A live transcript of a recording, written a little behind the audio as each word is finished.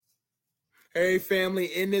Hey family,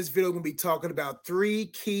 in this video, we're going to be talking about 3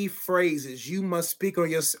 key phrases you must speak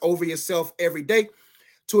on over yourself every day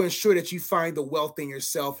to ensure that you find the wealth in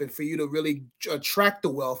yourself and for you to really attract the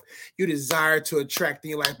wealth you desire to attract in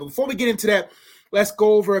your life. But before we get into that, let's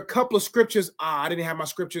go over a couple of scriptures. I didn't have my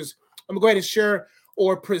scriptures. I'm going to go ahead and share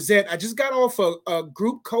or present. I just got off a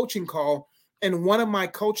group coaching call in one of my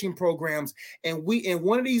coaching programs, and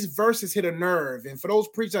one of these verses hit a nerve. And for those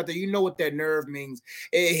preachers out there, you know what that nerve means.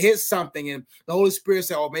 It hits something, and the Holy Spirit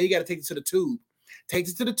said, "Oh man, you got to take it to the tube."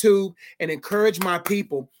 Takes it to the tube and encourage my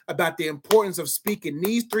people about the importance of speaking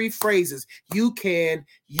these 3 phrases: you can,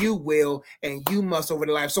 you will, and you must over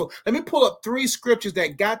the life. So let me pull up 3 scriptures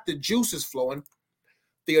that got the juices flowing,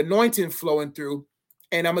 the anointing flowing through,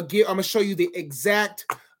 and I'm gonna show you the exact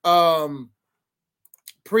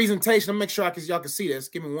presentation. I'm gonna make sure y'all can see this.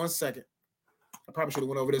 Give me 1 second. I probably should have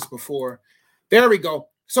went over this before. There we go.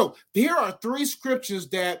 So here are 3 scriptures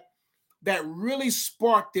that really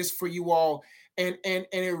spark this for you all, and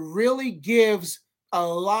it really gives a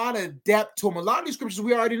lot of depth to them. A lot of these scriptures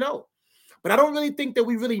we already know, but I don't really think that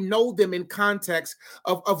we really know them in context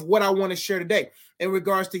of what I want to share today in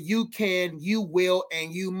regards to you can, you will,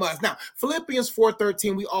 and you must. Now, Philippians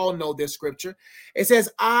 4:13, we all know this scripture. It says,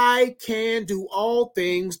 I can do all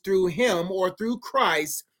things through him or through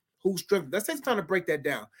Christ who strengthens. Let's take some time to break that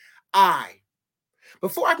down.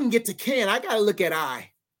 Before I can get to can, I got to look at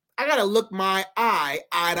I got to look my eye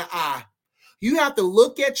to eye. You have to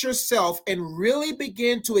look at yourself and really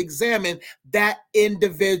begin to examine that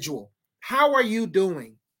individual. How are you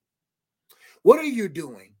doing? What are you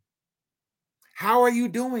doing? How are you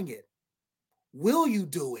doing it? Will you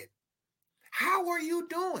do it? How are you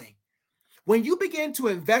doing? When you begin to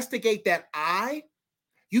investigate that I,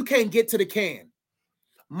 you can get to the can.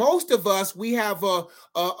 Most of us, we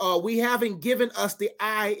haven't given us the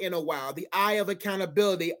I in a while, the I of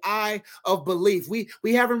accountability, I of belief.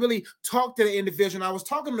 We haven't really talked to the individual. I was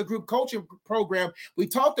talking to the group coaching program. We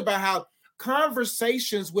talked about how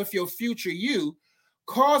conversations with your future you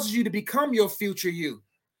causes you to become your future you.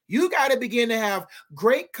 You got to begin to have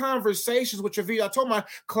great conversations with your future. I told my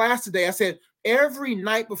class today, I said, every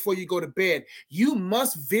night before you go to bed, you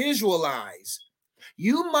must visualize.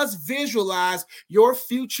 You must visualize your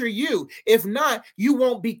future you. If not, you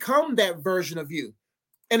won't become that version of you.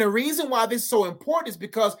 And the reason why this is so important is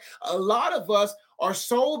because a lot of us are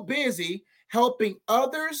so busy helping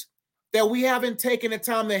others that we haven't taken the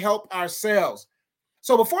time to help ourselves.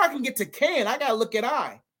 So before I can get to can, I got to look at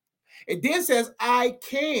I. It then says I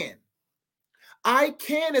can. I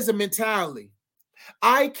can is a mentality.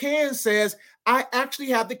 I can says I actually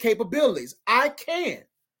have the capabilities. I can.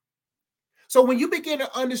 So when you begin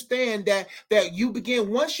to understand that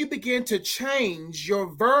once you begin to change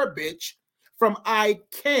your verbiage from I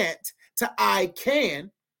can't to I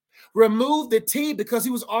can, remove the T because he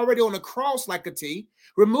was already on the cross like a T.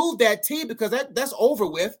 Remove that T because that's over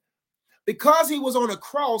with. Because he was on a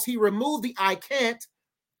cross, he removed the I can't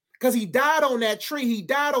because he died on that tree. He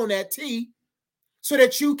died on that T so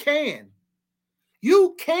that you can.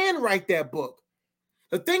 You can write that book.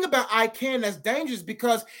 The thing about I can that's dangerous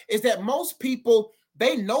because is that most people,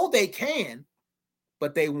 they know they can,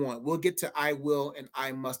 but they won't. We'll get to I will and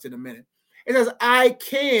I must in a minute. It says I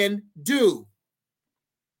can do.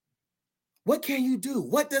 What can you do?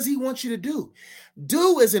 What does he want you to do?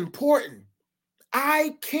 Do is important.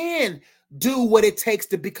 I can do what it takes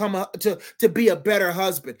to become to be a better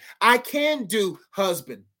husband. I can do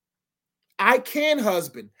husband. I can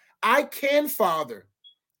husband. I can father.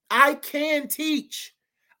 I can teach.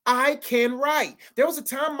 I can write. There was a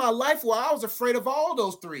time in my life where I was afraid of all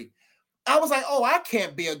those 3. I was like, oh, I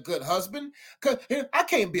can't be a good husband. I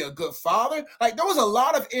can't be a good father. Like there was a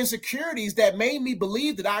lot of insecurities that made me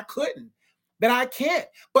believe that I couldn't, that I can't.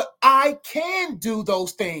 But I can do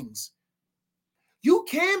those things. You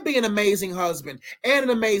can be an amazing husband and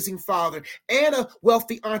an amazing father and a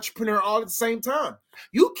wealthy entrepreneur all at the same time.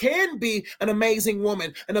 You can be an amazing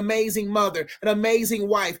woman, an amazing mother, an amazing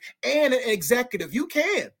wife, and an executive. You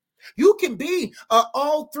can. You can be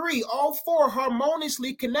all 3, all 4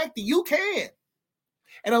 harmoniously connected. You can.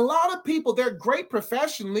 And a lot of people, they're great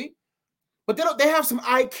professionally, but they have some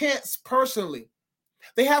I can'ts personally.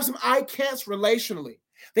 They have some I can'ts relationally.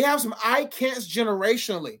 They have some I can'ts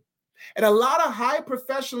generationally. And a lot of high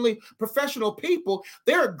professional people,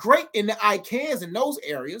 they're great in the I cans in those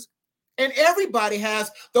areas. And everybody has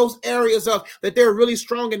those areas of that they're really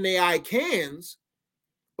strong in the I cans,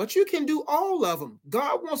 but you can do all of them.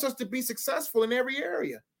 God wants us to be successful in every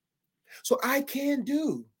area. So I can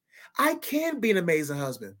do. I can be an amazing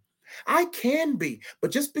husband. I can be. But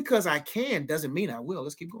just because I can doesn't mean I will.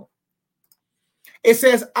 Let's keep going. It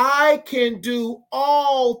says, I can do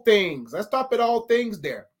all things. Let's stop at all things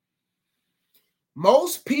there.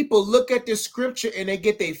 Most people look at this scripture and they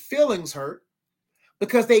get their feelings hurt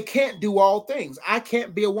because they can't do all things. I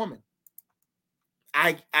can't be a woman.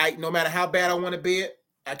 I no matter how bad I want to be it,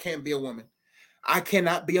 I can't be a woman. I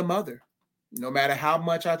cannot be a mother. No matter how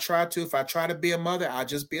much I try to, if I try to be a mother, I'll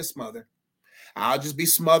just be a smother. I'll just be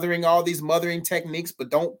smothering all these mothering techniques,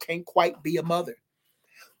 but can't quite be a mother.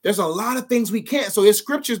 There's a lot of things we can't. So his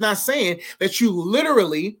scripture is not saying that you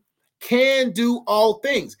literally can do all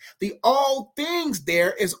things. The all things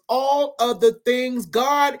there is all of the things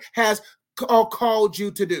God has called you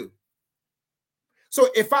to do. So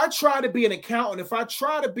if I try to be an accountant, if I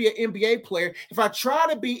try to be an NBA player, if I try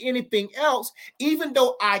to be anything else, even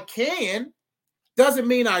though I can, doesn't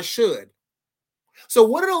mean I should. So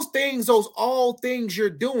what are those things, those all things you're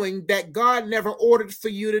doing that God never ordered for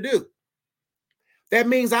you to do? That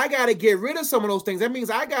means I got to get rid of some of those things. That means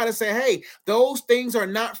I got to say, hey, those things are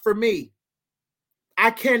not for me.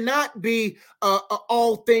 I cannot be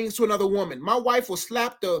all things to another woman. My wife will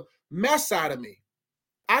slap the mess out of me.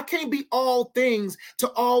 I can't be all things to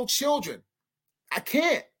all children. I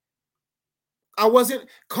can't. I wasn't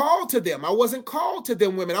called to them. I wasn't called to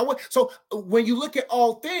them women. So when you look at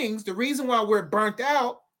all things, the reason why we're burnt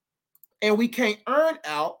out and we can't earn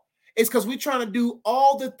out is because we're trying to do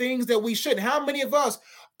all the things that we shouldn't. How many of us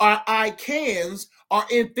I cans are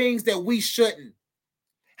in things that we shouldn't?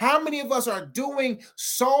 How many of us are doing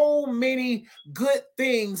so many good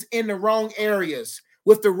things in the wrong areas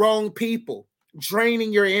with the wrong people,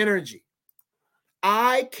 draining your energy?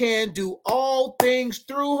 I can do all things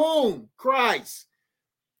through whom? Christ.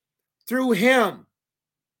 Through him.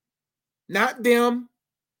 Not them,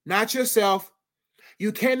 not yourself.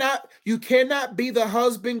 You cannot be the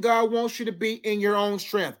husband God wants you to be in your own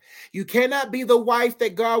strength. You cannot be the wife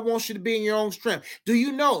that God wants you to be in your own strength. Do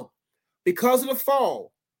you know? Because of the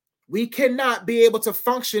fall, we cannot be able to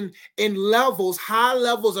function in levels, high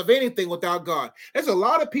levels of anything without God. There's a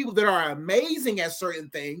lot of people that are amazing at certain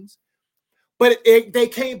things, but they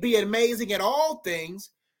can't be amazing at all things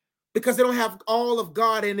because they don't have all of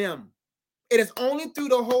God in them. It is only through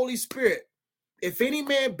the Holy Spirit. If any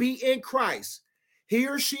man be in Christ, he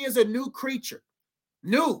or she is a new creature.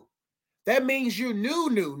 New. That means you're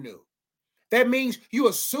new. That means you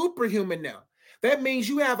are superhuman now. That means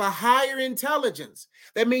you have a higher intelligence.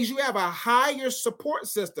 That means you have a higher support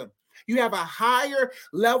system. You have a higher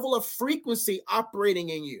level of frequency operating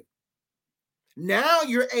in you. Now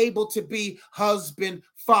you're able to be husband,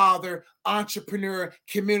 father, entrepreneur,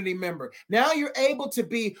 community member. Now you're able to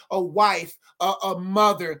be a wife, a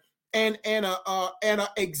mother, and an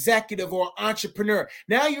executive or entrepreneur.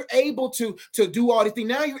 Now you're able to do all these things.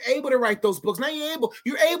 Now you're able to write those books. Now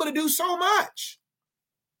you're able to do so much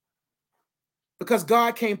because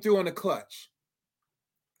God came through on the clutch.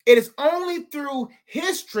 It is only through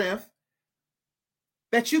his strength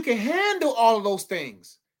that you can handle all of those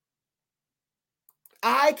things.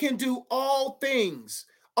 I can do all things.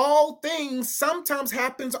 All things sometimes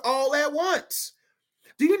happens all at once.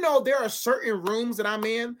 Do you know there are certain rooms that I'm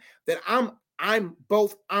in that I'm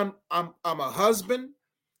a husband,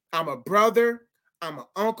 I'm a brother, I'm an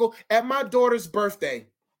uncle. At my daughter's birthday,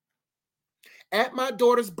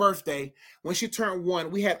 when she turned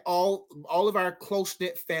 1, we had all of our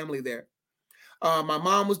close-knit family there. My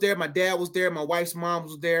mom was there, my dad was there, my wife's mom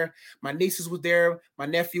was there, my nieces was there, my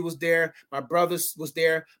nephew was there, my brothers was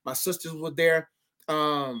there, my sisters were there.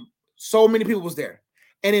 So many people was there.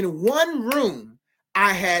 And in one room,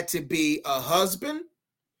 I had to be a husband,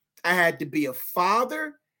 I had to be a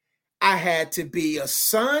father, I had to be a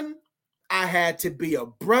son, I had to be a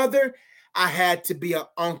brother, I had to be an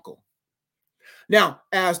uncle. Now,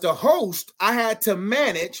 as the host, I had to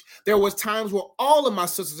manage. There was times where all of my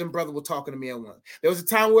sisters and brothers were talking to me at once. There was a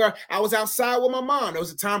time where I was outside with my mom. There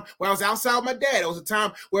was a time where I was outside with my dad. There was a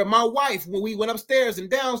time where my wife, when we went upstairs and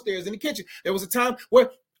downstairs in the kitchen. There was a time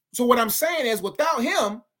where, so what I'm saying is without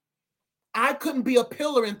him, I couldn't be a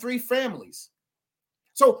pillar in 3 families.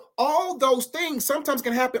 So all those things sometimes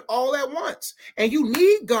can happen all at once. And you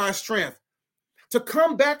need God's strength to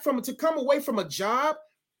come away from a job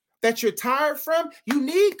that you're tired from. You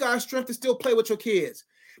need God's strength to still play with your kids,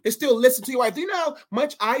 to still listen to your wife. Do you know how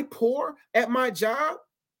much I pour at my job?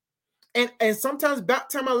 And sometimes about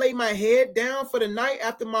time I lay my head down for the night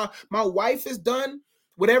after my wife is done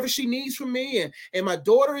whatever she needs from me and my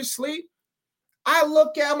daughter is asleep, I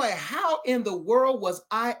look at, I'm like, how in the world was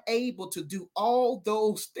I able to do all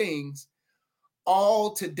those things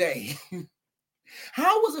all today?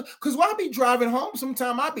 How was it? Because while I be driving home,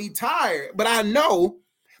 sometimes I be tired, but I know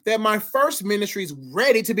that my first ministry is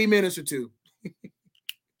ready to be ministered to.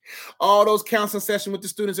 All those counseling sessions with the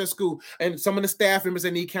students at school and some of the staff members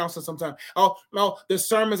that need counseling sometimes. Oh no, the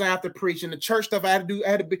sermons I have to preach and the church stuff I had to do.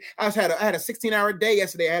 I had a 16-hour day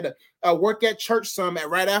yesterday. I had to work at church some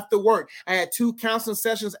right after work. I had 2 counseling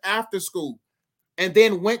sessions after school, and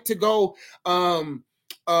then went to go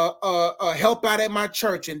help out at my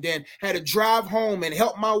church, and then had to drive home and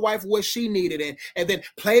help my wife what she needed, and then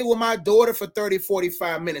play with my daughter for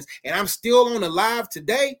 30-45 minutes. And I'm still on the live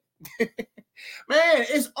today. Man,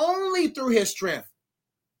 it's only through his strength.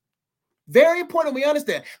 Very important we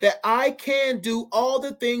understand that I can do all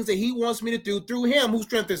the things that he wants me to do through him who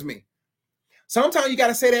strengthens me. Sometimes you got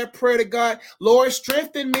to say that prayer to God, Lord,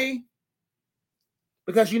 strengthen me.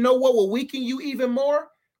 Because you know what will weaken you even more?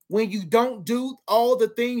 When you don't do all the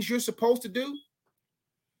things you're supposed to do.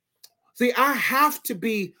 See, I have to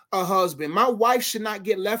be a husband. My wife should not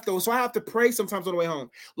get left over. So I have to pray sometimes on the way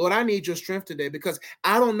home. Lord, I need your strength today because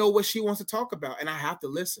I don't know what she wants to talk about. And I have to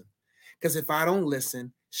listen. Because if I don't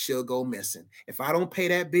listen, she'll go missing. If I don't pay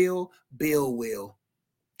that bill, Bill will.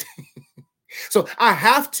 So I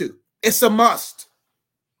have to. It's a must.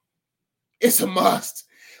 It's a must.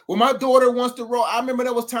 When my daughter wants to roll, I remember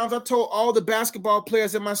there was times I told all the basketball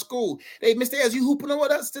players in my school, hey, Mr. Ayers, you hooping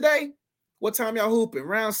with us today? What time y'all hooping?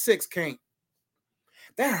 Round 6, Can't.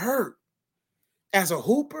 That hurt. As a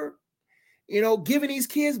hooper, giving these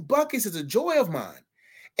kids buckets is a joy of mine.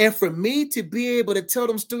 And for me to be able to tell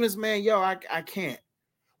them students, man, I can't.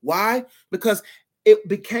 Why? Because it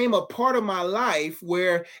became a part of my life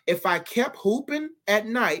where if I kept hooping at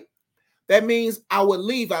night, that means I would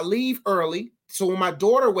leave. I leave early. So when my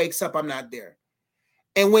daughter wakes up, I'm not there.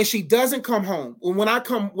 And when she doesn't come home, when I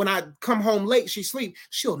come home late, she sleeps,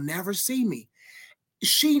 she'll never see me.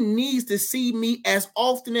 She needs to see me as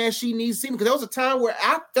often as she needs to see me. Because there was a time where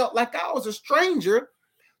I felt like I was a stranger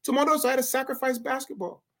to my daughter. So I had to sacrifice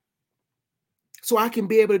basketball so I can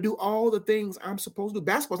be able to do all the things I'm supposed to do.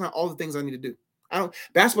 Basketball's not all the things I need to do.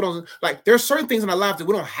 Basketball doesn't, like, there's certain things in our life that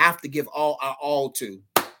we don't have to give our all to.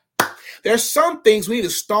 There's some things we need to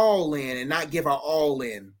stall in and not give our all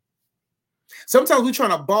in. Sometimes we're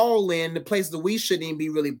trying to ball in the places that we shouldn't even be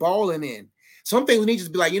really balling in. Some things we need to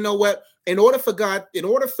just be like, you know what? In order for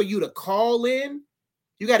you to call in,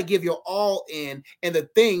 you got to give your all in and the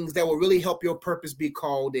things that will really help your purpose be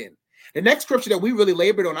called in. The next scripture that we really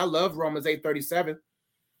labored on, I love Romans 8:37.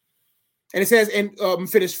 And it says, and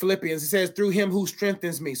finish Philippians, it says, through him who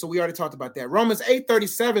strengthens me. So we already talked about that. Romans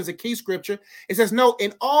 8:37 is a key scripture. It says, no,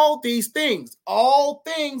 in all these things,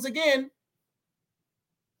 again,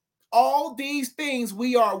 all these things,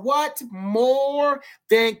 we are what? More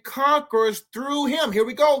than conquerors through him. Here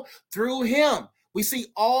we go. Through him. We see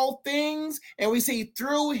all things and we see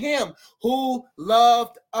through him who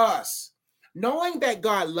loved us. Knowing that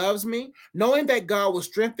God loves me, knowing that God will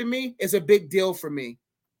strengthen me is a big deal for me.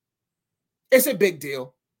 It's a big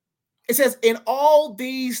deal. It says, in all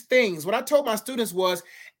these things, what I told my students was,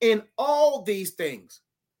 in all these things,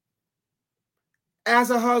 as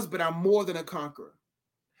a husband, I'm more than a conqueror.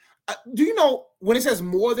 Do you know when it says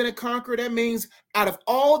more than a conqueror, that means out of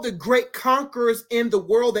all the great conquerors in the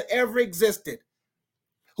world that ever existed,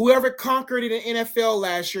 whoever conquered in the NFL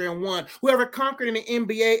last year and won, whoever conquered in the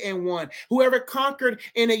NBA and won, whoever conquered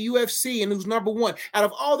in the UFC and who's number one, out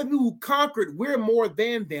of all the people who conquered, we're more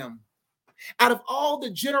than them. Out of all the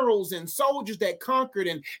generals and soldiers that conquered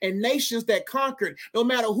and nations that conquered, no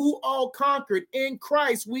matter who all conquered, in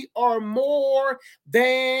Christ, we are more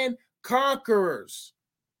than conquerors.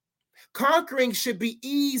 Conquering should be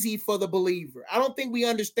easy for the believer. I don't think we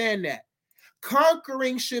understand that.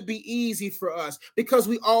 Conquering should be easy for us because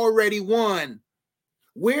we already won.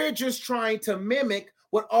 We're just trying to mimic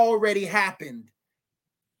what already happened.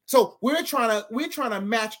 So we're trying to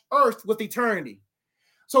match earth with eternity.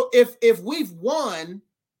 So if we've won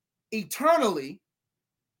eternally,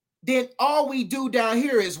 then all we do down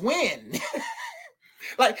here is win.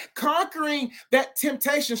 Like conquering that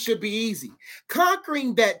temptation should be easy.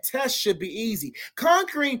 Conquering that test should be easy.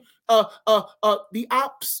 Conquering the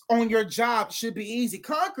ops on your job should be easy.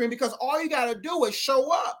 Conquering because all you got to do is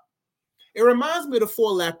show up. It reminds me of the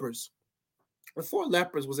 4 lepers. The 4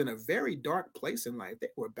 lepers was in a very dark place in life. They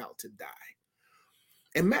were about to die.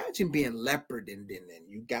 Imagine being leopard and then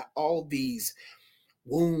you got all these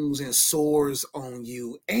wounds and sores on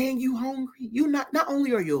you and you hungry. You not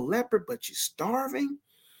only are you a leopard, but you're starving.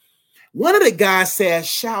 One of the guys says,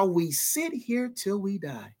 shall we sit here till we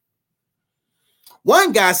die?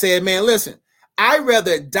 One guy said, man, listen, I'd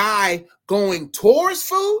rather die going towards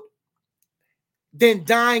food than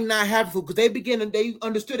dying not having food, because they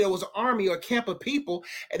understood there was an army or a camp of people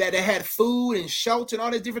that had food and shelter and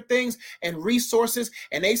all these different things and resources.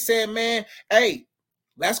 And they said, man, hey,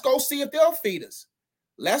 let's go see if they'll feed us.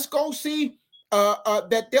 Let's go see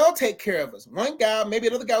that they'll take care of us. One guy, maybe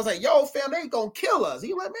another guy was like, yo, fam, they ain't gonna kill us.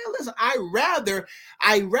 He was like, man, listen,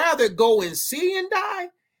 I rather go and see and die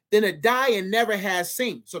than to die and never have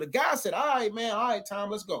seen. So the guy said, all right, man, all right, Tom,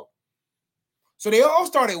 let's go. So they all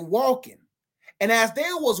started walking. And as they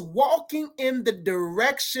was walking in the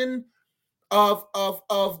direction of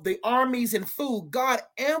the armies and food, God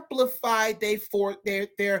amplified their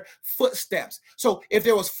footsteps. So if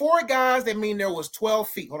there was 4 guys, that mean there was 12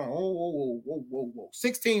 feet. Hold on, whoa,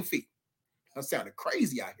 16 feet. That sounded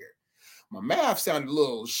crazy out here. My math sounded a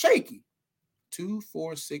little shaky. 2,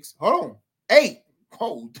 4, 6. Hold on, 8.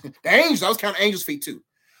 Oh, the angels. I was counting angels' feet too.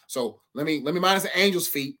 So let me minus the angels'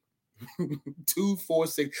 feet. 2, 4,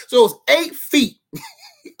 6. So it was 8 feet.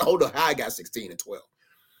 Hold on, how I got 16 and 12.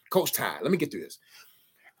 Coach Ty, let me get through this.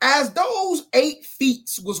 As those 8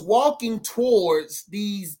 feet was walking towards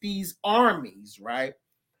these armies, right?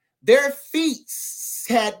 Their feet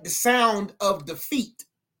had the sound of defeat.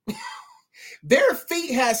 Their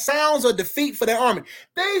feet had sounds of defeat for their army.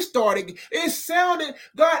 It sounded,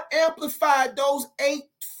 God amplified those 8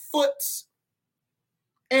 foots.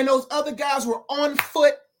 And those other guys were on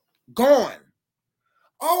foot, gone.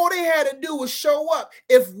 All they had to do was show up.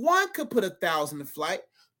 If one could put 1,000 to flight,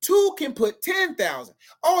 2 can put 10,000.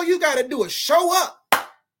 All you got to do is show up.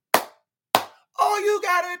 All you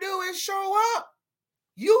got to do is show up.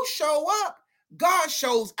 You show up. God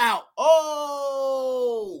shows out.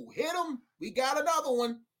 Oh, hit him. We got another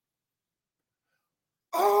one.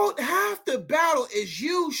 Oh, half the battle is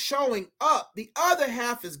you showing up. The other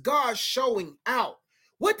half is God showing out.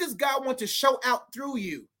 What does God want to show out through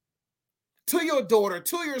you? To your daughter,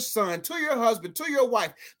 to your son, to your husband, to your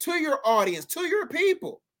wife, to your audience, to your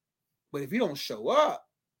people. But if you don't show up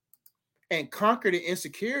and conquer the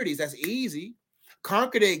insecurities, that's easy.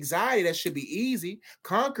 Conquer the anxiety, that should be easy.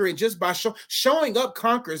 Conquer it just by showing up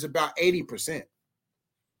conquers about 80%.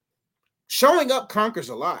 Showing up conquers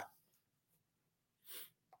a lot.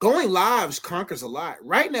 Going live conquers a lot.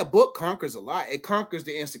 Writing that book conquers a lot. It conquers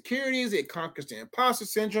the insecurities. It conquers the imposter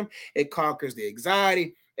syndrome. It conquers the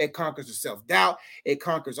anxiety. It conquers the self-doubt. It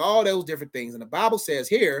conquers all those different things. And the Bible says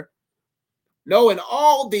here, knowing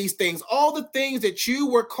all these things, all the things that you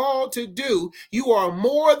were called to do, you are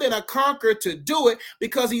more than a conqueror to do it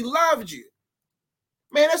because he loved you.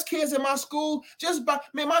 Man, there's kids in my school,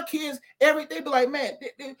 my kids, they be like, man,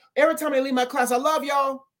 every time they leave my class, I love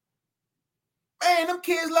y'all. Man, them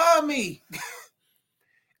kids love me.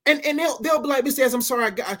 and they'll be like, Mr. S, I'm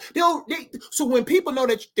sorry, so when people know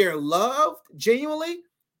that they're loved genuinely,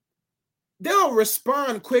 they'll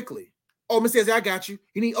respond quickly. Oh, Mr. S, I got you.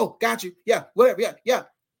 You need, oh, got you. Yeah, whatever. Yeah.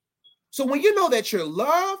 So when you know that you're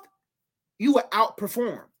loved, you will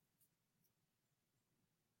outperform.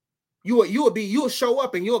 You'll show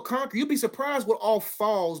up and you'll conquer. You'll be surprised what all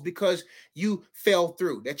falls because you fell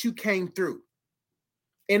through, that you came through.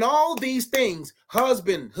 In all these things,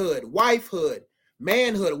 husbandhood, wifehood,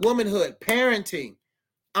 manhood, womanhood, parenting,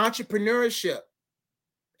 entrepreneurship,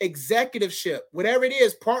 executiveship, whatever it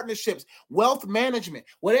is, partnerships, wealth management,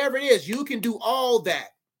 whatever it is, you can do all that.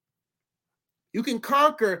 You can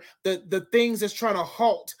conquer the things that's trying to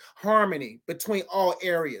halt harmony between all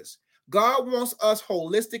areas. God wants us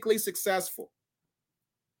holistically successful.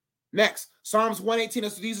 Next, Psalms 118.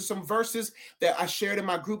 So these are some verses that I shared in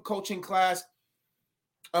my group coaching class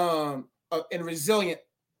in Resilient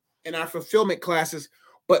in our fulfillment classes.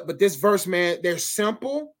 But this verse, man, they're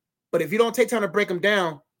simple. But if you don't take time to break them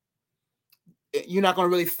down, you're not going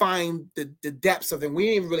to really find the depths of them. We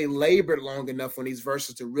ain't really labored long enough on these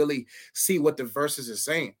verses to really see what the verses are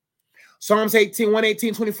saying. Psalms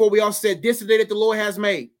 118, 24, we all said, this is the day that the Lord has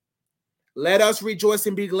made. Let us rejoice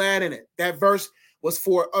and be glad in it. That verse was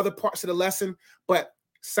for other parts of the lesson, but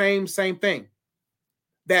same thing.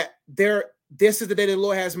 This is the day that the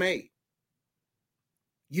Lord has made.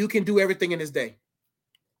 You can do everything in this day.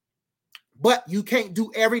 But you can't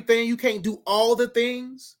do everything. You can't do all the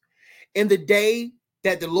things in the day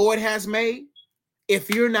that the Lord has made if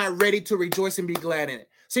you're not ready to rejoice and be glad in it.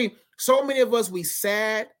 See, so many of us, we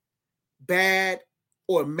sad, bad,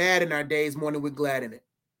 or mad in our days more than we're glad in it.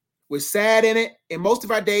 We're sad in it. In most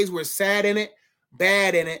of our days, we're sad in it,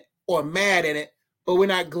 bad in it, or mad in it, but we're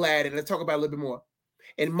not glad in it. Let's talk about it a little bit more.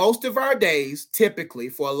 In most of our days, typically,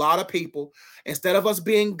 for a lot of people, instead of us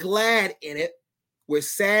being glad in it, we're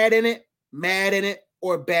sad in it, mad in it,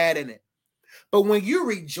 or bad in it. But when you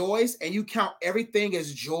rejoice and you count everything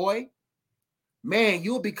as joy, man,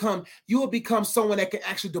 you will become someone that can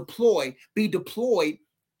actually be deployed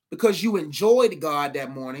because you enjoyed God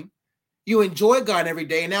that morning. You enjoy God every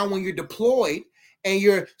day. And now when you're deployed and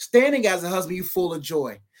you're standing as a husband, you're full of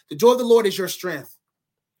joy. The joy of the Lord is your strength.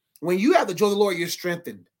 When you have the joy of the Lord, you're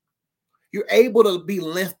strengthened. You're able to be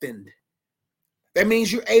lengthened. That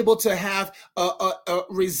means you're able to have a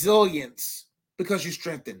resilience because you're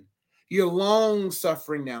strengthened. You're long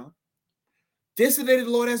suffering now. This is the day the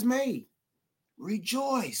Lord has made.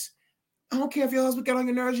 Rejoice. I don't care if your husband get on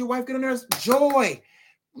your nerves, your wife get on your nerves. Joy.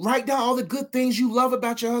 Write down all the good things you love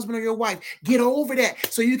about your husband or your wife. Get over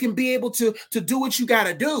that so you can be able to do what you got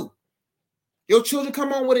to do. Your children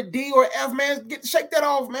come on with a D or F, man, shake that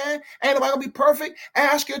off, man. Ain't nobody gonna be perfect.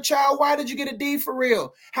 Ask your child, why did you get a D for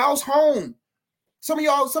real? How's home? Some of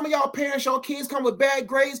y'all parents, y'all kids come with bad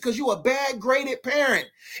grades because you a bad graded parent.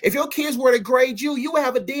 If your kids were to grade you, you would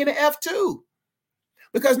have a D and an F too.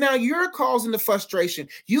 Because now you're causing the frustration.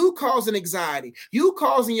 You causing anxiety. You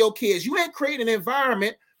causing your kids. You ain't creating an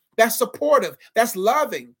environment that's supportive, that's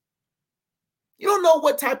loving. You don't know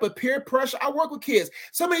what type of peer pressure. I work with kids.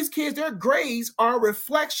 Some of these kids, their grades are a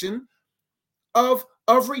reflection of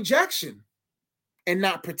rejection and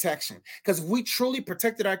not protection. Because if we truly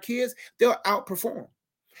protected our kids, they'll outperform.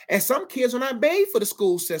 And some kids are not made for the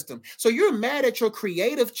school system. So you're mad at your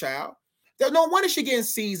creative child. There's no wonder she's getting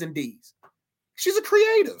C's and D's. She's a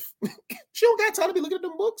creative. She don't got time to be looking at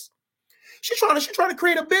them books. She's trying to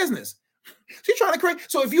create a business. She's trying to create.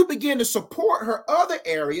 So if you begin to support her other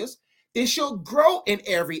areas, then she'll grow in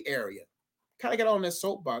every area. Kind of get on this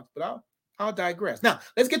soapbox, but I'll digress. Now,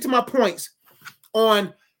 let's get to my points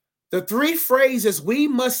on the 3 phrases we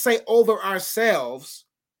must say over ourselves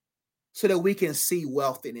so that we can see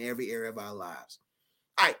wealth in every area of our lives.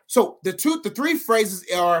 All right. So the 3 phrases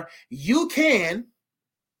are you can,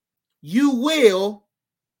 you will,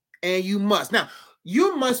 and you must. Now,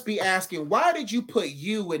 you must be asking, why did you put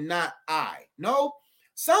you and not I? No,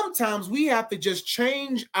 sometimes we have to just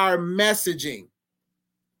change our messaging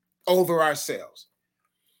over ourselves.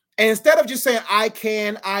 And instead of just saying, I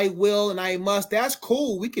can, I will, and I must, that's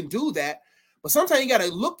cool. We can do that. But sometimes you got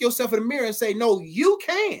to look yourself in the mirror and say, no, you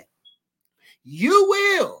can, you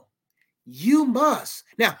will, you must.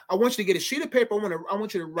 Now, I want you to get a sheet of paper. I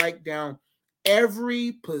want you to write down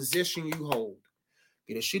every position you hold.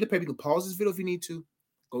 Get a sheet of paper. You can pause this video if you need to.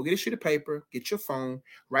 Go get a sheet of paper, get your phone,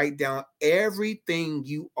 write down everything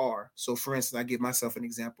you are. So, for instance, I give myself an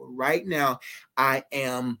example. Right now, I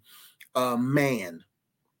am a man.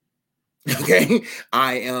 Okay?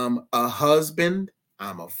 I am a husband.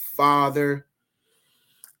 I'm a father.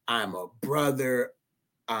 I'm a brother.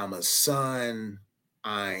 I'm a son.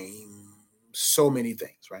 I'm so many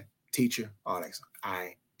things, right? Teacher, all that stuff.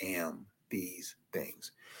 I am these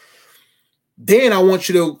things. Then I want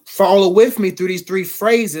you to follow with me through these 3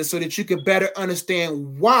 phrases so that you can better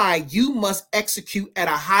understand why you must execute at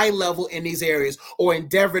a high level in these areas or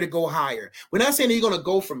endeavor to go higher. We're not saying that you're going to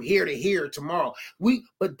go from here to here tomorrow.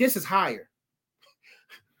 But this is higher.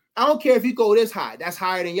 I don't care if you go this high. That's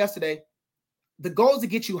higher than yesterday. The goal is to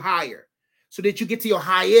get you higher so that you get to your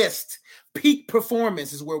highest peak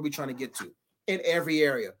performance is where we're trying to get to in every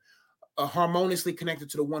area, harmoniously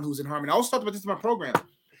connected to the one who's in harmony. I also talked about this in my program.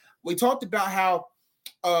 We talked about how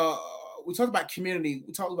we talked about community.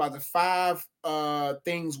 We talked about the 5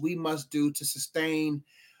 things we must do to sustain,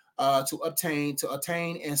 to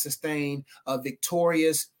attain and sustain a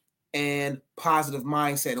victorious and positive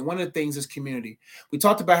mindset. And one of the things is community. We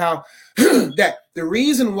talked about how that the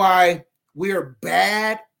reason why we're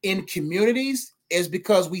bad in communities is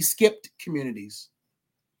because we skipped communities.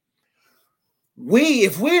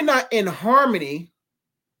 If we're not in harmony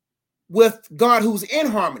with God who's in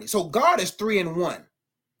harmony. So God is 3 in 1,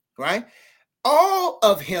 right? All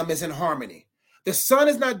of him is in harmony. The Son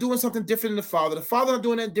is not doing something different than the Father. The Father not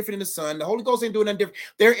doing anything different than the Son. The Holy Ghost ain't doing anything different.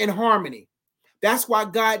 They're in harmony. That's why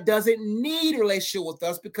God doesn't need a relationship with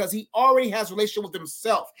us because he already has a relationship with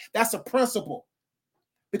himself. That's a principle.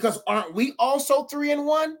 Because aren't we also 3 in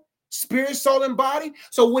 1? Spirit, soul, and body?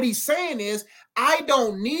 So what he's saying is, I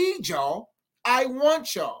don't need y'all. I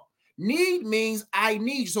want y'all. Need means I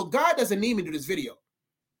need you. So God doesn't need me to do this video.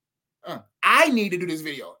 I need to do this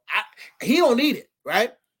video. He don't need it,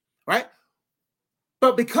 right? Right?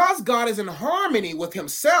 But because God is in harmony with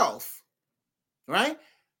himself, right?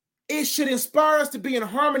 It should inspire us to be in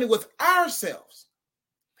harmony with ourselves.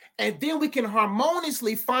 And then we can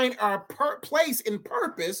harmoniously find our place in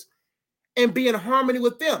purpose and be in harmony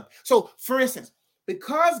with them. So, for instance,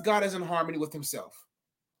 because God is in harmony with himself,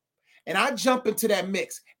 and I jump into that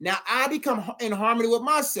mix, now I become in harmony with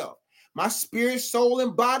myself. My spirit, soul,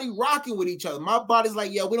 and body rocking with each other. My body's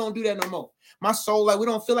like, yeah, we don't do that no more. My soul, like, we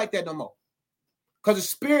don't feel like that no more. Because the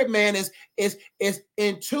spirit man is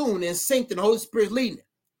in tune and synced, and the Holy Spirit's leading it.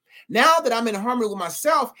 Now that I'm in harmony with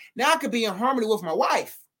myself, now I could be in harmony with my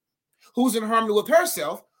wife, who's in harmony with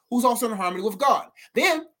herself, who's also in harmony with God.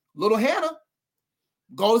 Then little Hannah,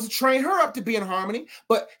 goal is to train her up to be in harmony,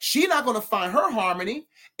 but she's not going to find her harmony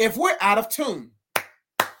if we're out of tune.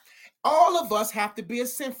 All of us have to be a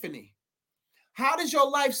symphony. How does your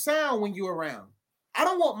life sound when you're around? I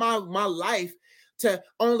don't want my life to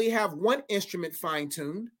only have one instrument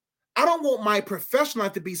fine-tuned. I don't want my professional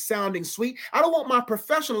life to be sounding sweet. I don't want my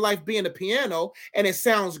professional life being a piano and it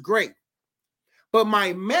sounds great. But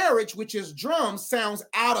my marriage, which is drums, sounds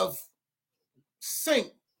out of sync.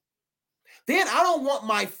 Then I don't want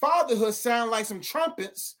my fatherhood sound like some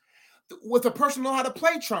trumpets with a person who knows how to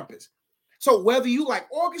play trumpets. So whether you like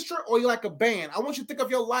orchestra or you like a band, I want you to think of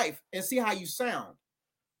your life and see how you sound.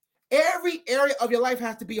 Every area of your life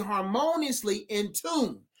has to be harmoniously in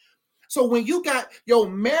tune. So when you got your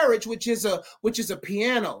marriage, which is a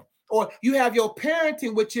piano, or you have your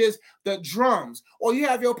parenting, which is the drums, or you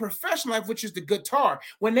have your professional life, which is the guitar,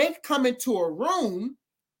 when they come into a room,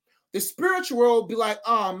 the spiritual world will be like,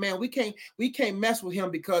 oh man, we can't mess with him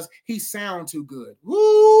because he sounds too good.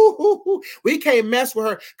 Woo! We can't mess with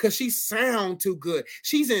her because she sounds too good.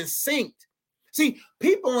 She's in sync. See,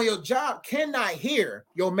 people on your job cannot hear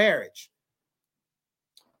your marriage.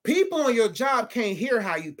 People on your job can't hear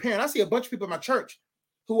how you parent. I see a bunch of people in my church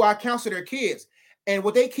who I counsel their kids, and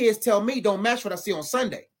what their kids tell me don't match what I see on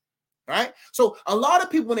Sunday. Right? So a lot of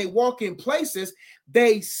people, when they walk in places,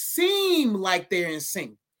 they seem like they're in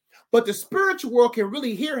sync. But the spiritual world can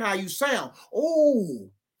really hear how you sound. Oh,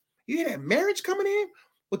 you hear that marriage coming in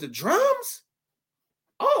with the drums?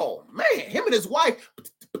 Oh, man, him and his wife,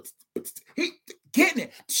 he getting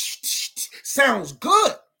it. Sounds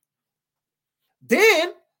good.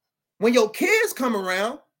 Then, when your kids come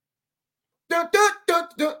around,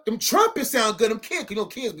 them trumpets sound good. Them kids,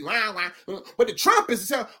 kids be wah, wah. But the trumpets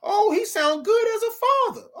sound, oh, he sound good as a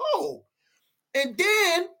father. Oh. And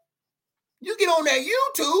then, you get on that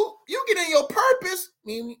YouTube, you get in your purpose,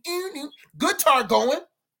 guitar going,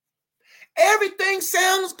 everything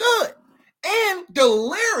sounds good. And the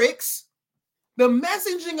lyrics, the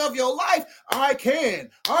messaging of your life, I can,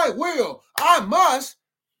 I will, I must,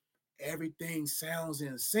 everything sounds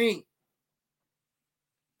in sync.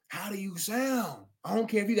 How do you sound? I don't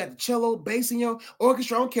care if you got the cello, bass in your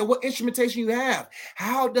orchestra, I don't care what instrumentation you have.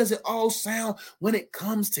 How does it all sound when it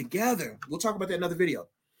comes together? We'll talk about that in another video.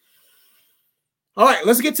 All right,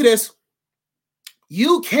 let's get to this.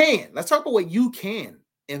 You can. Let's talk about what you can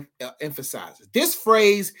emphasize. This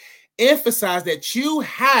phrase emphasizes that you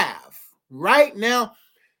have, right now,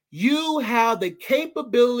 you have the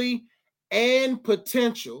capability and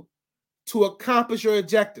potential to accomplish your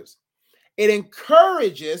objectives. It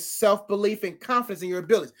encourages self-belief and confidence in your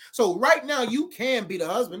abilities. So right now, you can be the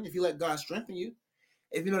husband if you let God strengthen you.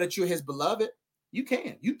 If you know that you're his beloved, you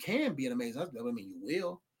can. You can be an amazing husband. I mean, you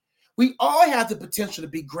will. We all have the potential to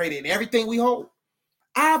be great in everything we hold.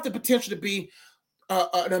 I have the potential to be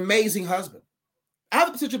an amazing husband. I have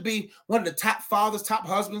the potential to be one of the top fathers, top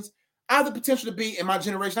husbands. I have the potential to be, in my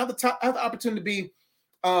generation, I have the opportunity to be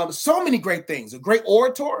so many great things. A great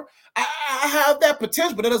orator. I have that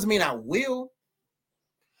potential, but that doesn't mean I will.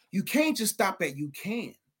 You can't just stop at you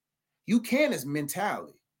can. You can is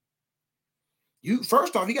mentality. You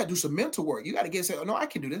first off, you got to do some mental work. You got to get say, oh no, I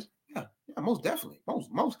can do this. Yeah, most definitely.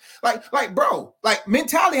 Most like bro, like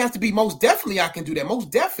mentality has to be most definitely I can do that.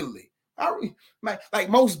 Most definitely. Like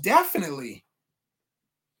most definitely.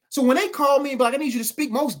 So when they call me and be like, I need you to speak,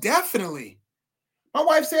 most definitely. My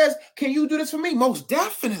wife says, can you do this for me? Most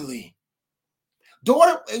definitely.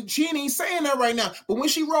 Daughter, she ain't even saying that right now. But when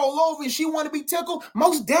she roll over and she want to be tickled,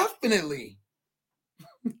 most definitely.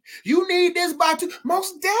 You need this by two,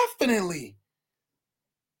 most definitely.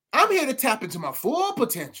 I'm here to tap into my full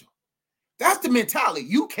potential. That's the mentality.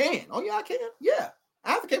 You can. Oh, yeah, I can. Yeah.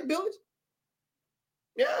 I have the capabilities.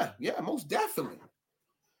 Yeah, most definitely.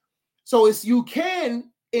 So it's you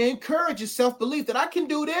can encourage your self-belief that I can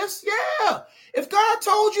do this. Yeah. If God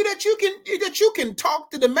told you that you can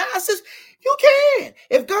talk to the masses, you can.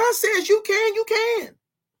 If God says you can, you can.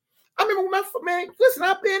 I remember listen,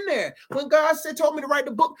 I've been there. When God told me to write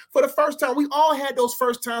the book for the first time, we all had those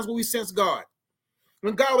first times when we sensed God.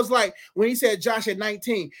 When God was like, when he said Josh at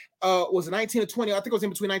 19, was it 19 or 20? I think it was in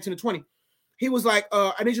between 19 and 20. He was like,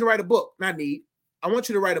 I need you to write a book. Not need. I want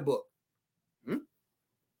you to write a book.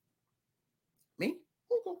 Me?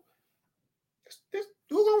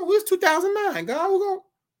 Who's 2009? God, who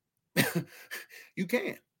going? You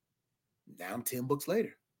can. Now I'm 10 books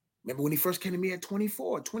later. Remember when he first came to me at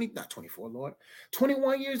 24, 20, not 24, Lord,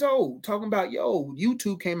 21 years old, talking about, yo,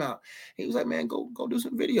 YouTube came out. He was like, man, go do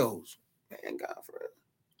some videos. Man, God, for real.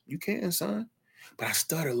 You can, son. But I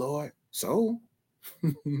stutter, Lord. So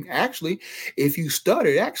actually, if you stutter,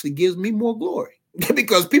 it actually gives me more glory.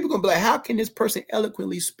 Because people are going to be like, how can this person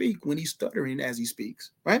eloquently speak when he's stuttering as he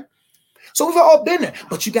speaks, right? So we've all been there.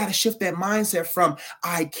 But you got to shift that mindset from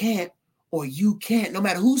I can't or you can't. No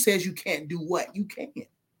matter who says you can't do what, you can.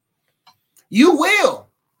 You will.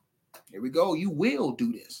 Here we go. You will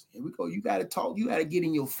do this. Here we go. You got to talk. You got to get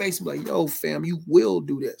in your face and be like, yo, fam, you will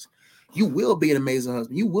do this. You will be an amazing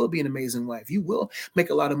husband. You will be an amazing wife. You will make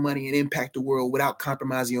a lot of money and impact the world without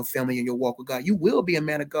compromising your family and your walk with God. You will be a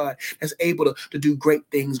man of God that's able to do great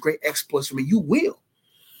things, great exploits for me. You will.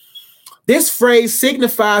 This phrase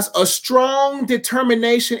signifies a strong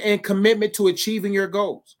determination and commitment to achieving your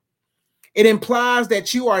goals. It implies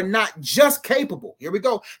that you are not just capable. Here we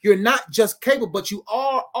go. You're not just capable, but you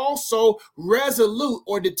are also resolute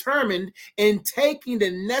or determined in taking the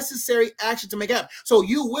necessary action to make it happen. So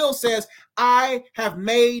you will says, I have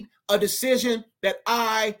made a decision that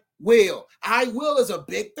I will. I will is a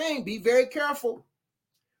big thing. Be very careful.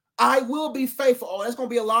 I will be faithful. Oh, there's going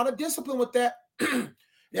to be a lot of discipline with that.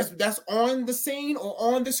 That's on the scene or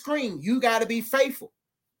on the screen. You got to be faithful.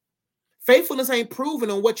 Faithfulness ain't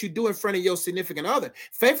proven on what you do in front of your significant other.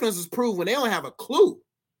 Faithfulness is proven when they don't have a clue.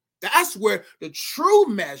 That's where the true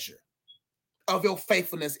measure of your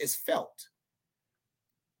faithfulness is felt.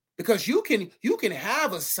 Because you can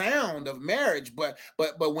have a sound of marriage, but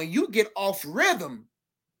when you get off rhythm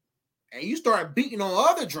and you start beating on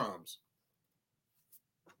other drums,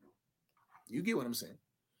 you get what I'm saying.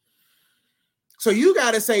 So you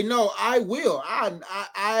got to say, no, I will. I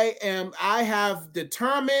have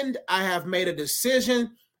determined, I have made a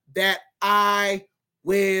decision that I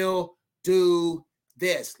will do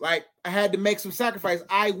this. Like I had to make some sacrifice.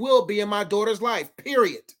 I will be in my daughter's life,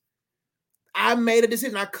 period. I made a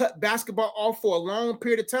decision. I cut basketball off for a long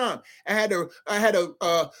period of time. I had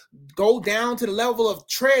to go down to the level of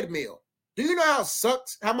treadmill. Do you know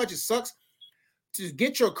how much it sucks to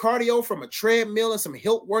get your cardio from a treadmill and some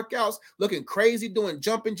HIIT workouts, looking crazy, doing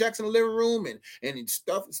jumping jacks in the living room and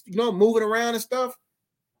stuff, moving around and stuff,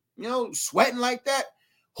 sweating like that?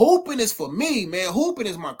 Hooping is for me, man. Hooping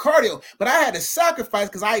is my cardio. But I had to sacrifice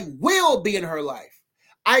because I will be in her life.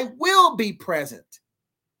 I will be present.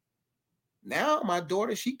 Now my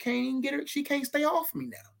daughter, she can't stay off me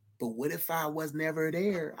now. But what if I was never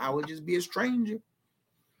there? I would just be a stranger.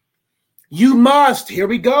 You must. Here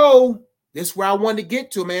we go. This is where I wanted to get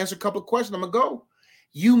to. I'm going to answer a couple of questions. I'm going to go.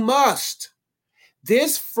 You must.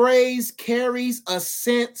 This phrase carries a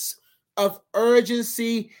sense of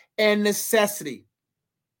urgency and necessity.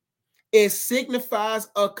 It signifies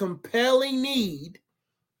a compelling need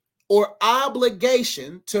or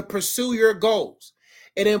obligation to pursue your goals.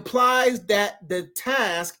 It implies that the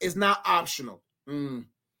task is not optional. And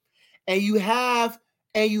you have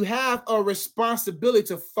a responsibility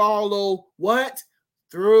to follow what?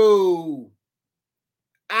 Through.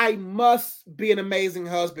 I must be an amazing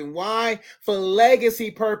husband. Why? For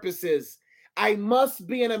legacy purposes. I must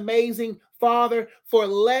be an amazing father for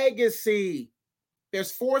legacy.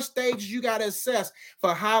 There's 4 stages you got to assess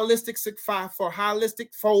for holistic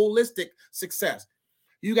success.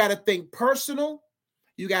 You got to think personal,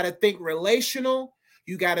 you got to think relational,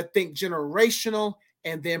 you got to think generational,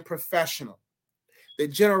 and then professional. The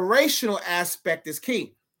generational aspect is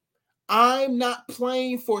key. I'm not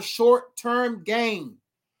playing for short-term gain.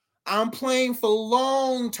 I'm playing for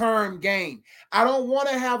long-term gain. I don't want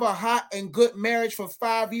to have a hot and good marriage for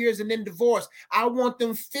 5 years and then divorce. I want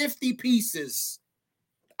them 50 pieces.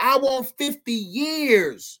 I want 50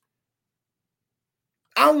 years.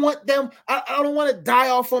 I want them. I don't want to die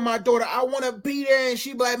off on my daughter. I want to be there and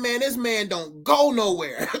she be like, man, this man don't go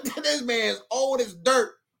nowhere. This man's old as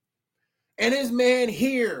dirt. And this man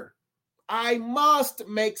here. I must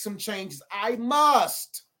make some changes. I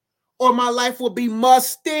must. Or my life will be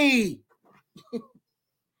musty.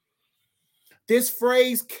 This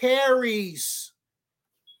phrase carries.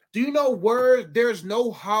 Do you know words? There's no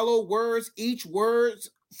hollow words. Each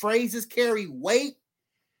word's phrases carry weight.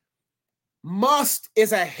 Must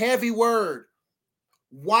is a heavy word.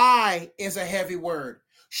 Why is a heavy word.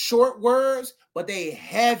 Short words, but they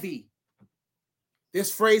heavy. This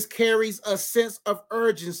phrase carries a sense of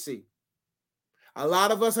urgency. A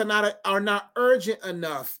lot of us are not urgent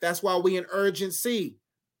enough. That's why we in urgency.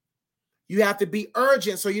 You have to be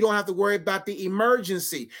urgent so you don't have to worry about the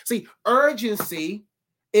emergency. See, urgency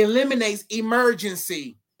eliminates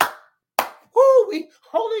emergency.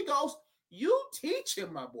 Holy Ghost, you teach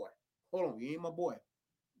him, my boy. Hold on, you ain't my boy.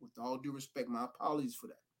 With all due respect, my apologies for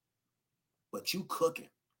that. But you cooking.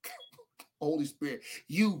 Holy Spirit,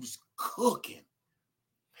 you's cooking.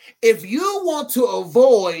 If you want to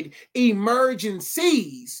avoid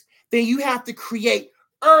emergencies, then you have to create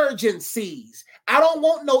urgencies. I don't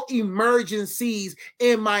want no emergencies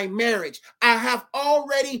in my marriage. I have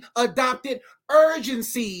already adopted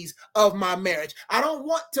urgencies of my marriage. I don't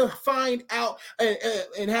want to find out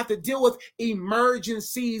and have to deal with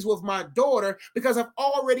emergencies with my daughter because I've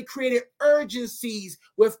already created urgencies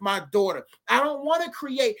with my daughter. I don't want to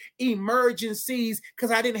create emergencies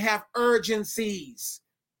because I didn't have urgencies.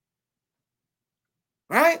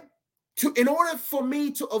 Right? In order for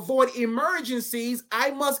me to avoid emergencies,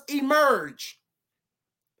 I must emerge.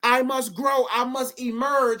 I must grow. I must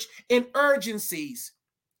emerge in urgencies.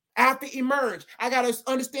 I have to emerge. I got to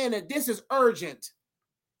understand that this is urgent.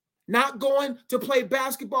 Not going to play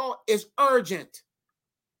basketball is urgent.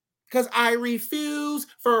 Because I refuse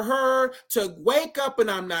for her to wake up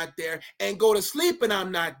and I'm not there and go to sleep and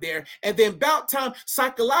I'm not there. And then about time,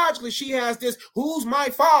 psychologically, she has this, who's my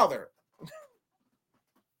father?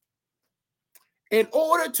 In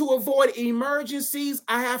order to avoid emergencies,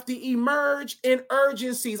 I have to emerge in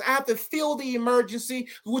urgencies. I have to feel the emergency,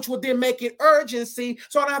 which will then make it urgency,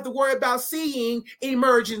 so I don't have to worry about seeing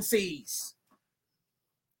emergencies.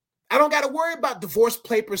 I don't got to worry about divorce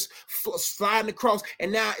papers sliding across,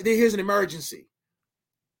 and now here's an emergency.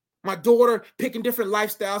 My daughter picking different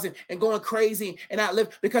lifestyles and going crazy and not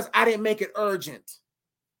live because I didn't make it urgent.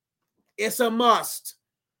 It's a must.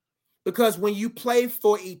 Because when you play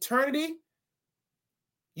for eternity,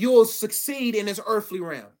 you'll succeed in this earthly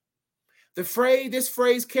realm. This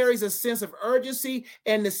phrase carries a sense of urgency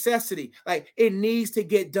and necessity. Like it needs to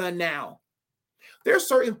get done now. There are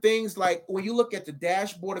certain things like when you look at the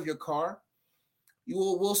dashboard of your car,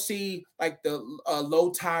 we'll see like the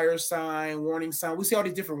low tire sign, warning sign. We see all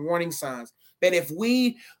these different warning signs that if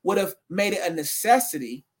we would have made it a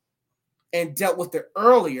necessity and dealt with it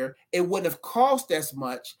earlier, it wouldn't have cost as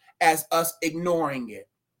much as us ignoring it.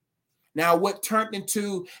 Now, what turned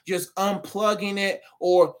into just unplugging it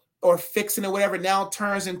or fixing it, whatever, now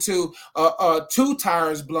turns into two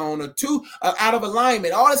tires blown or two out of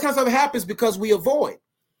alignment. All this kind of stuff happens because we avoid.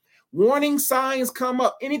 Warning signs come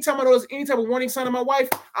up. Anytime I notice any type of warning sign on my wife,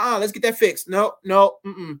 let's get that fixed. No.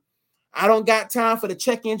 I don't got time for the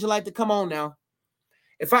check engine light to come on now.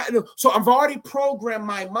 So I've already programmed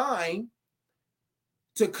my mind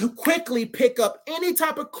to quickly pick up any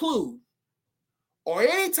type of clue or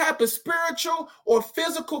any type of spiritual or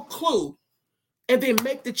physical clue, and then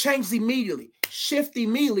make the changes immediately, shift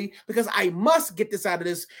immediately, because I must get this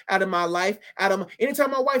out of my life.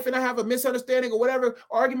 Anytime my wife and I have a misunderstanding or whatever,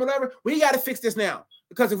 argument, whatever, we got to fix this now.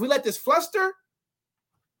 Because if we let this fluster,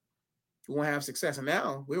 we won't have success. And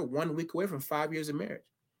now we're 1 week away from 5 years of marriage.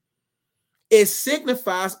 It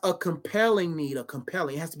signifies a compelling need,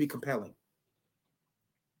 it has to be compelling.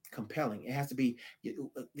 It has to be,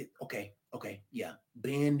 okay, yeah.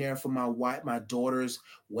 Being there for my daughter's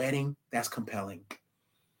wedding, that's compelling.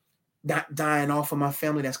 Not dying off of my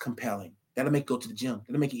family, that's compelling. That'll make you go to the gym.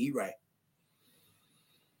 That'll make you eat right.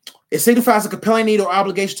 It signifies a compelling need or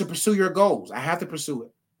obligation to pursue your goals. I have to pursue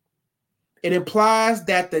it. It implies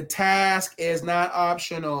that the task is not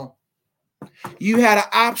optional. You had an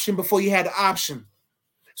option before you had the option.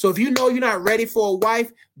 So if you know you're not ready for a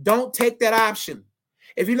wife, don't take that option.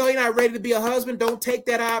 If you know you're not ready to be a husband, don't take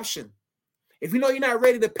that option. If you know you're not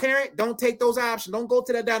ready to parent, don't take those options. Don't go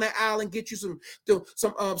to that down the aisle and get you some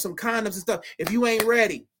condoms and stuff if you ain't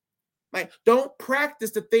ready. Like, don't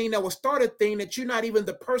practice the thing that will start a thing that you're not even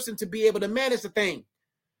the person to be able to manage the thing.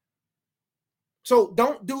 So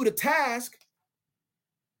don't do the task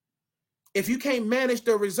if you can't manage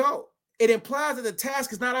the result. It implies that the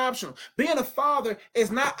task is not optional. Being a father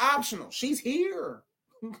is not optional. She's here.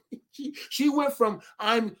 She went from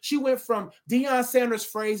Deion Sanders'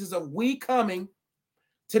 phrases of "we coming"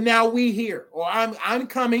 to now "we here," or I'm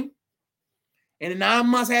coming, and in 9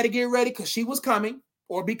 months I had to get ready because she was coming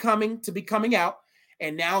or becoming out,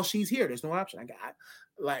 and now she's here. There's no option.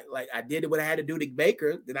 I did what I had to do to make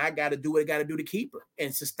her, then I got to do what I got to do to keep her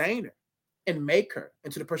and sustain her and make her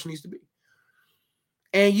into the person she needs to be.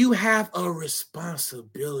 And you have a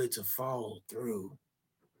responsibility to follow through.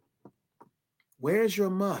 Where's your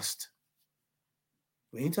must?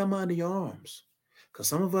 We ain't talking about under your arms. Because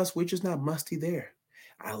some of us, we're just not musty there.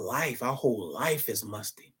 Our whole life is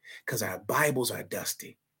musty because our Bibles are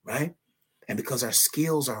dusty, right? And because our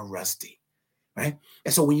skills are rusty. Right.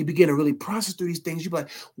 And so when you begin to really process through these things, you're like,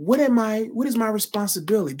 what is my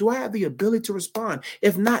responsibility? Do I have the ability to respond?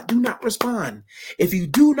 If not, do not respond. If you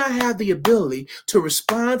do not have the ability to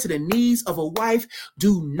respond to the needs of a wife,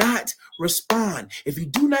 do not respond. If you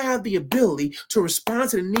do not have the ability to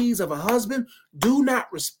respond to the needs of a husband, do not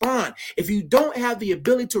respond. If you don't have the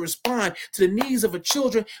ability to respond to the needs of a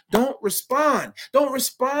children, don't respond. Don't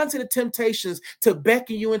respond to the temptations to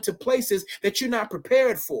beckon you into places that you're not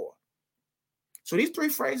prepared for. So these three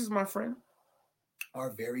phrases, my friend, are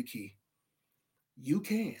very key. You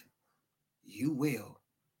can, you will,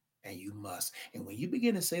 and you must. And when you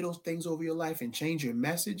begin to say those things over your life and change your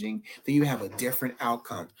messaging, then you have a different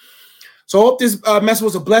outcome. So I hope this message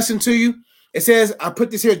was a blessing to you. It says, I put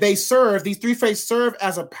this here, these three phrases serve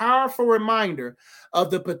as a powerful reminder of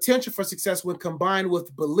the potential for success when combined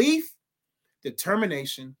with belief,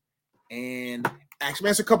 determination, and action.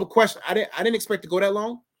 Answer a couple of questions. I didn't expect to go that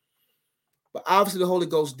long. But obviously the Holy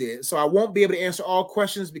Ghost did. So I won't be able to answer all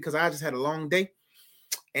questions because I just had a long day.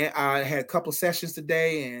 And I had a couple of sessions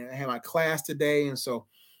today and I had my class today. And so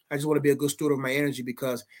I just want to be a good steward of my energy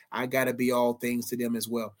because I got to be all things to them as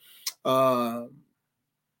well.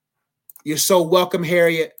 You're so welcome,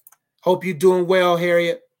 Harriet. Hope you're doing well,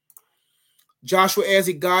 Harriet. Joshua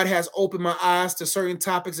Ezzy, God has opened my eyes to certain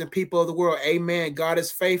topics and people of the world. Amen. God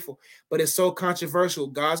is faithful, but it's so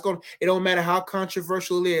controversial. It don't matter how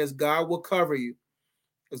controversial it is, God will cover you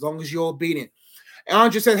as long as you're obedient. And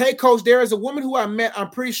Andrea said, hey, coach, there is a woman who I met,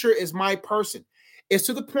 I'm pretty sure is my person. It's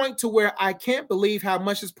to the point to where I can't believe how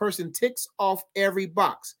much this person ticks off every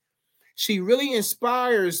box. She really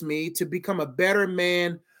inspires me to become a better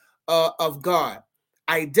man of God.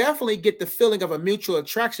 I definitely get the feeling of a mutual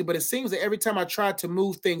attraction, but it seems that every time I try to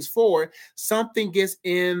move things forward, something gets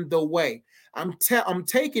in the way. I'm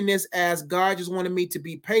taking this as God just wanted me to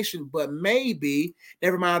be patient, but maybe,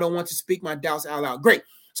 never mind, I don't want to speak my doubts out loud. Great.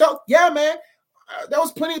 So, yeah, man, there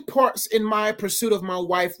was plenty of parts in my pursuit of my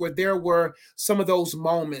wife where there were some of those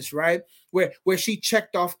moments, right? Where she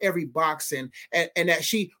checked off every box and that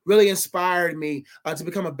she really inspired me to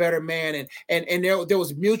become a better man. And there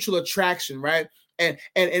was mutual attraction, right? And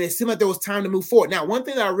it seemed like there was time to move forward. Now, one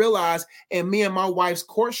thing that I realized in me and my wife's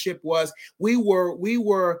courtship was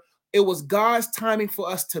it was God's timing for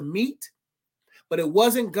us to meet, but it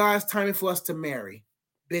wasn't God's timing for us to marry.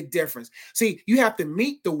 Big difference. See, you have to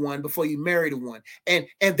meet the one before you marry the one. And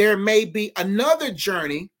there may be another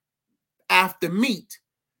journey after meet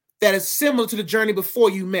that is similar to the journey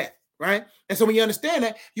before you met, right? And so when you understand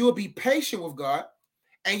that, you will be patient with God.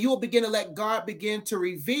 And you will begin to let God begin to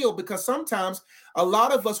reveal, because sometimes a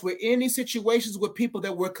lot of us were in these situations with people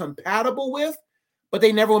that we're compatible with, but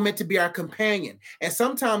they never were meant to be our companion. And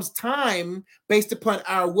sometimes time, based upon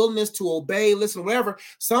our willingness to obey, listen, whatever,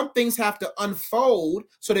 some things have to unfold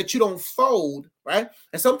so that you don't fold, right?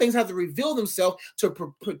 And some things have to reveal themselves to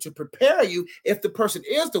prepare you, if the person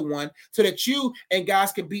is the one, so that you and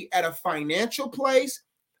guys can be at a financial place,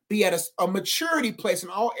 be at a maturity place in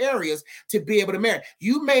all areas to be able to marry.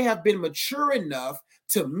 You may have been mature enough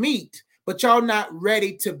to meet, but y'all not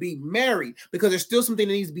ready to be married because there's still something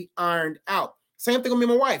that needs to be ironed out. Same thing with me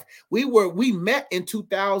and my wife. We met in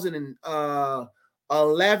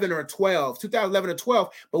 2011 or 12,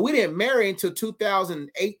 but we didn't marry until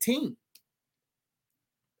 2018.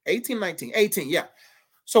 18, yeah.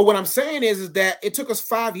 So what I'm saying is that it took us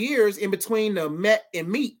 5 years in between the met and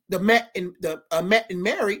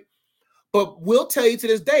married. But we'll tell you to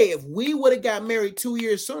this day, if we would have got married 2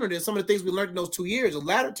 years sooner than some of the things we learned in those 2 years, the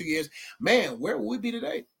latter 2 years, man, where would we be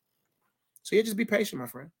today? So you just be patient, my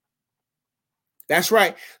friend. That's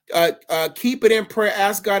right. Keep it in prayer.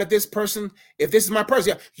 Ask God if this is my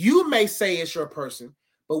person. You may say it's your person,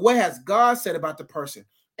 but what has God said about the person?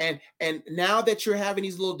 And now that you're having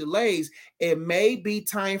these little delays, it may be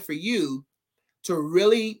time for you to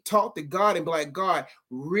really talk to God and be like, God,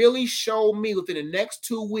 really show me within the next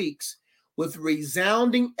 2 weeks with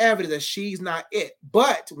resounding evidence that she's not it.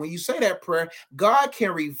 But when you say that prayer, God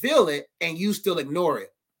can reveal it and you still ignore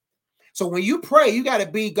it. So when you pray, you got to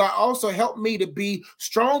be, God, also help me to be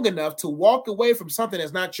strong enough to walk away from something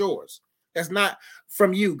that's not yours. That's not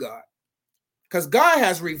from you, God. Because God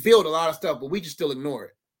has revealed a lot of stuff, but we just still ignore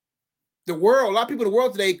it. A lot of people in the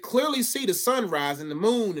world today clearly see the sunrise and the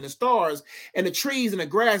moon and the stars and the trees and the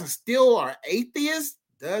grass and still are atheists.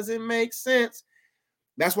 Doesn't make sense.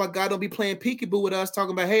 That's why God don't be playing peekaboo with us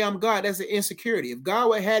talking about, hey, I'm God. That's an insecurity. If God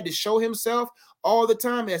had to show himself all the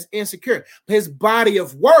time, that's insecure. His body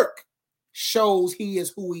of work shows he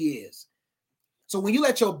is who he is. So when you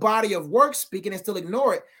let your body of work speak and still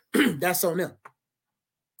ignore it, that's on them.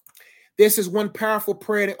 This is one powerful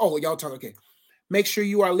prayer. Y'all talk, okay. make sure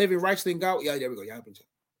you are living righteously in God. Yeah, there we go. Yeah,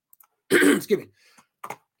 excuse me.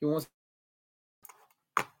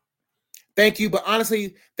 Thank you. But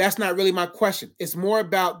honestly, that's not really my question. It's more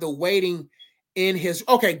about the waiting in his.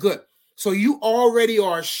 Okay, good. So you already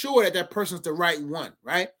are sure that that person's the right one,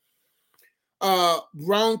 right?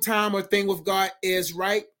 Wrong time or thing with God is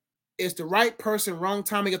right. Is the right person wrong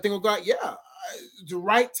timing a thing with God? Yeah. The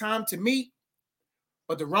right time to meet,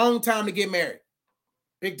 but the wrong time to get married.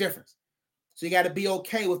 Big difference. So you got to be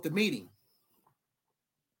okay with the meeting.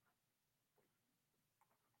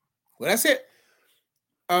 Well, that's it.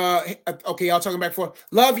 Okay, y'all talking back for.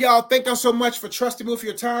 Love y'all. Thank y'all so much for trusting me with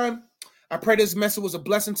your time. I pray this message was a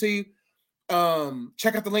blessing to you.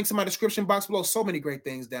 Check out the links in my description box below. So many great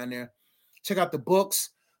things down there. Check out the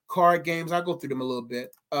books, card games. I'll go through them a little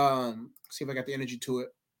bit. See if I got the energy to it.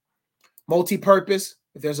 Multi-purpose.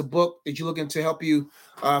 If there's a book that you're looking to help you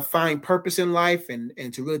find purpose in life and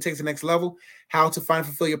to really take it to the next level, how to find and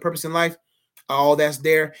fulfill your purpose in life, all that's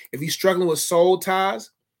there. If you're struggling with soul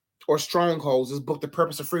ties or strongholds, this book, The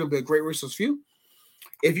Purpose of Freedom, will be a great resource for you.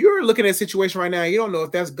 If you're looking at a situation right now, you don't know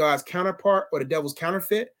if that's God's counterpart or the devil's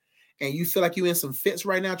counterfeit, and you feel like you're in some fits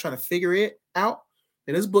right now trying to figure it out,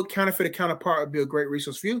 then this book, Counterfeit or Counterpart, would be a great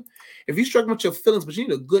resource for you. If you're struggling with your feelings, but you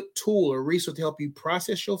need a good tool or resource to help you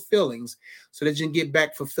process your feelings so that you can get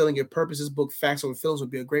back fulfilling your purpose, this book, Facts Over Feelings, would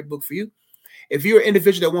be a great book for you. If you're an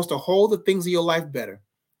individual that wants to hold the things in your life better,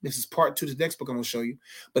 this is part 2 of the next book I'm going to show you.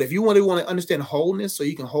 But if you want to understand wholeness so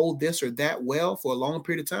you can hold this or that well for a long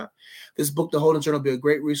period of time, this book, The Holding Journal, will be a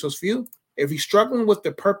great resource for you. If you're struggling with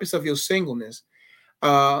the purpose of your singleness,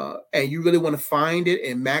 and you really want to find it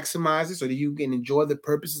and maximize it so that you can enjoy the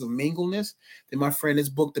purposes of mingleness, then my friend, this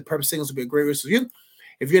book, The Purpose of Singleness, will be a great resource for you.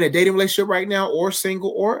 If you're in a dating relationship right now or single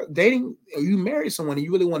or dating, or you marry someone and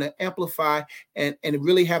you really want to amplify and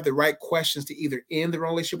really have the right questions to either end the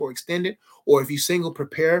relationship or extend it, or if you're single,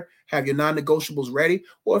 prepare, have your non-negotiables ready,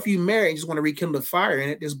 or if you marry and just want to rekindle the fire in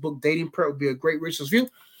it, this book, Dating Prep, would be a great resource for you.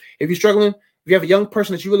 If you're struggling, if you have a young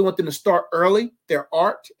person that you really want them to start early, their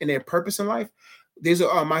art and their purpose in life, these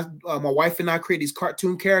are my wife and I create these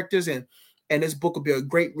cartoon characters, and this book will be a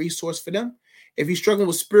great resource for them. If you're struggling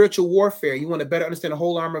with spiritual warfare, you want to better understand the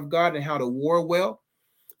whole armor of God and how to war well,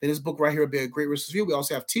 then this book right here will be a great resource for you. We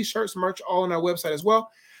also have t-shirts, merch, all on our website as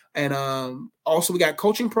well. And also we got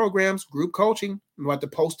coaching programs, group coaching. We want to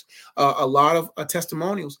post a lot of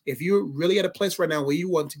testimonials. If you're really at a place right now where you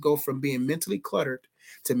want to go from being mentally cluttered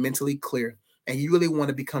to mentally clear, and you really want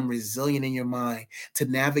to become resilient in your mind, to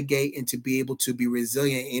navigate and to be able to be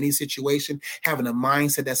resilient in any situation, having a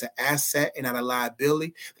mindset that's an asset and not a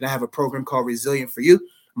liability, then I have a program called Resilient for You,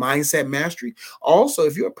 Mindset Mastery. Also,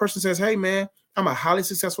 if you're a person that says, hey, man, I'm a highly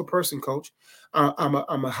successful person, coach. I'm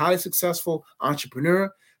a highly successful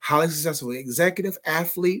entrepreneur, highly successful executive,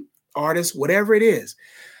 athlete, artist, whatever it is.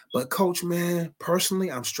 But coach, man,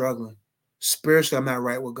 personally, I'm struggling. Spiritually, I'm not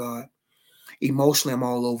right with God. Emotionally, I'm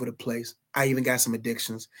all over the place. I even got some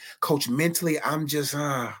addictions. Coach, mentally, I'm just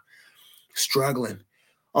struggling.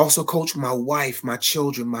 Also, coach, my wife, my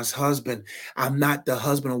children, my husband, I'm not the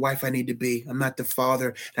husband or wife I need to be. I'm not the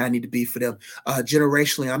father that I need to be for them.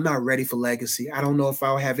 Generationally, I'm not ready for legacy. I don't know if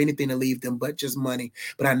I'll have anything to leave them but just money,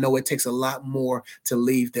 but I know it takes a lot more to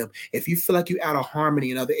leave them. If you feel like you're out of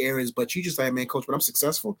harmony in other areas, but you just like, man, coach, but I'm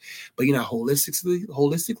successful, but you're not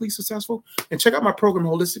holistically successful, and check out my program,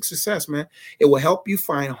 Holistic Success, man. It will help you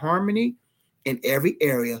find harmony in every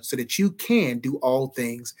area so that you can do all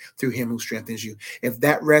things through him who strengthens you. If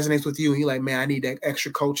that resonates with you and you're like, man, I need that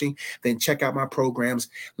extra coaching, then check out my programs.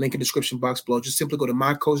 Link in the description box below. Just simply go to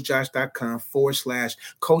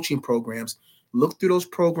mycoachjosh.com/coaching programs. Look through those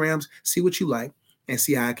programs, see what you like, and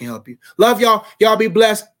see how I can help you. Love y'all. Y'all be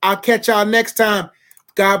blessed. I'll catch y'all next time.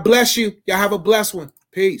 God bless you. Y'all have a blessed one.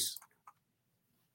 Peace.